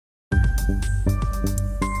Hello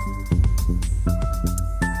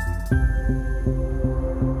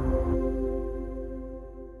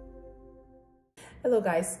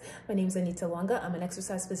guys, my name is Anita Wanga. I'm an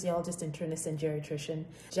exercise physiologist, internist, and geriatrician.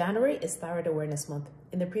 January is Thyroid Awareness Month.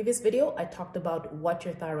 In the previous video, I talked about what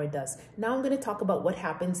your thyroid does. Now I'm going to talk about what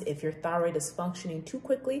happens if your thyroid is functioning too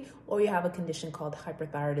quickly or you have a condition called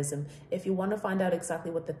hyperthyroidism. If you want to find out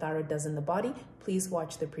exactly what the thyroid does in the body, please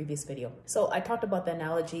watch the previous video. So I talked about the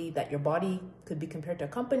analogy that your body could be compared to a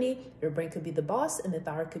company, your brain could be the boss, and the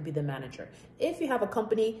thyroid could be the manager. If you have a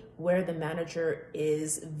company where the manager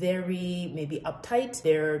is very maybe uptight,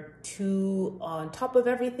 they're too on top of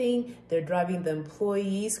everything, they're driving the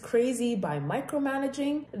employees crazy by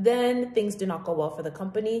micromanaging, then things do not go well for the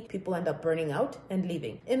company. People end up burning out and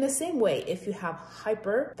leaving. In the same way, if you have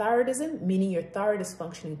hyperthyroidism, meaning your thyroid is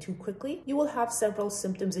functioning too quickly, you will have several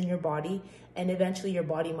symptoms in your body, and eventually your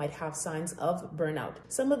body might have signs of burnout.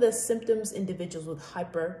 Some of the symptoms individuals with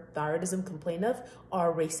hyperthyroidism complain of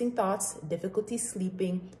are racing thoughts, difficulty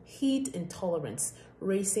sleeping, heat intolerance,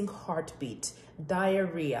 racing heartbeat,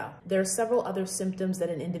 diarrhea. There are several other symptoms that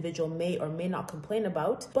an individual may or may not complain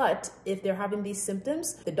about, but if they're having these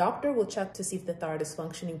symptoms, the doctor will check to see if the thyroid is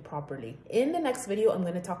functioning properly. In the next video, I'm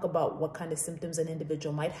going to talk about what kind of symptoms an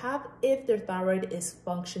individual might have if their thyroid is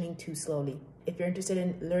functioning too slowly. If you're interested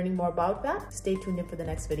in learning more about that, stay tuned in for the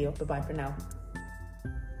next video. Bye-bye for now.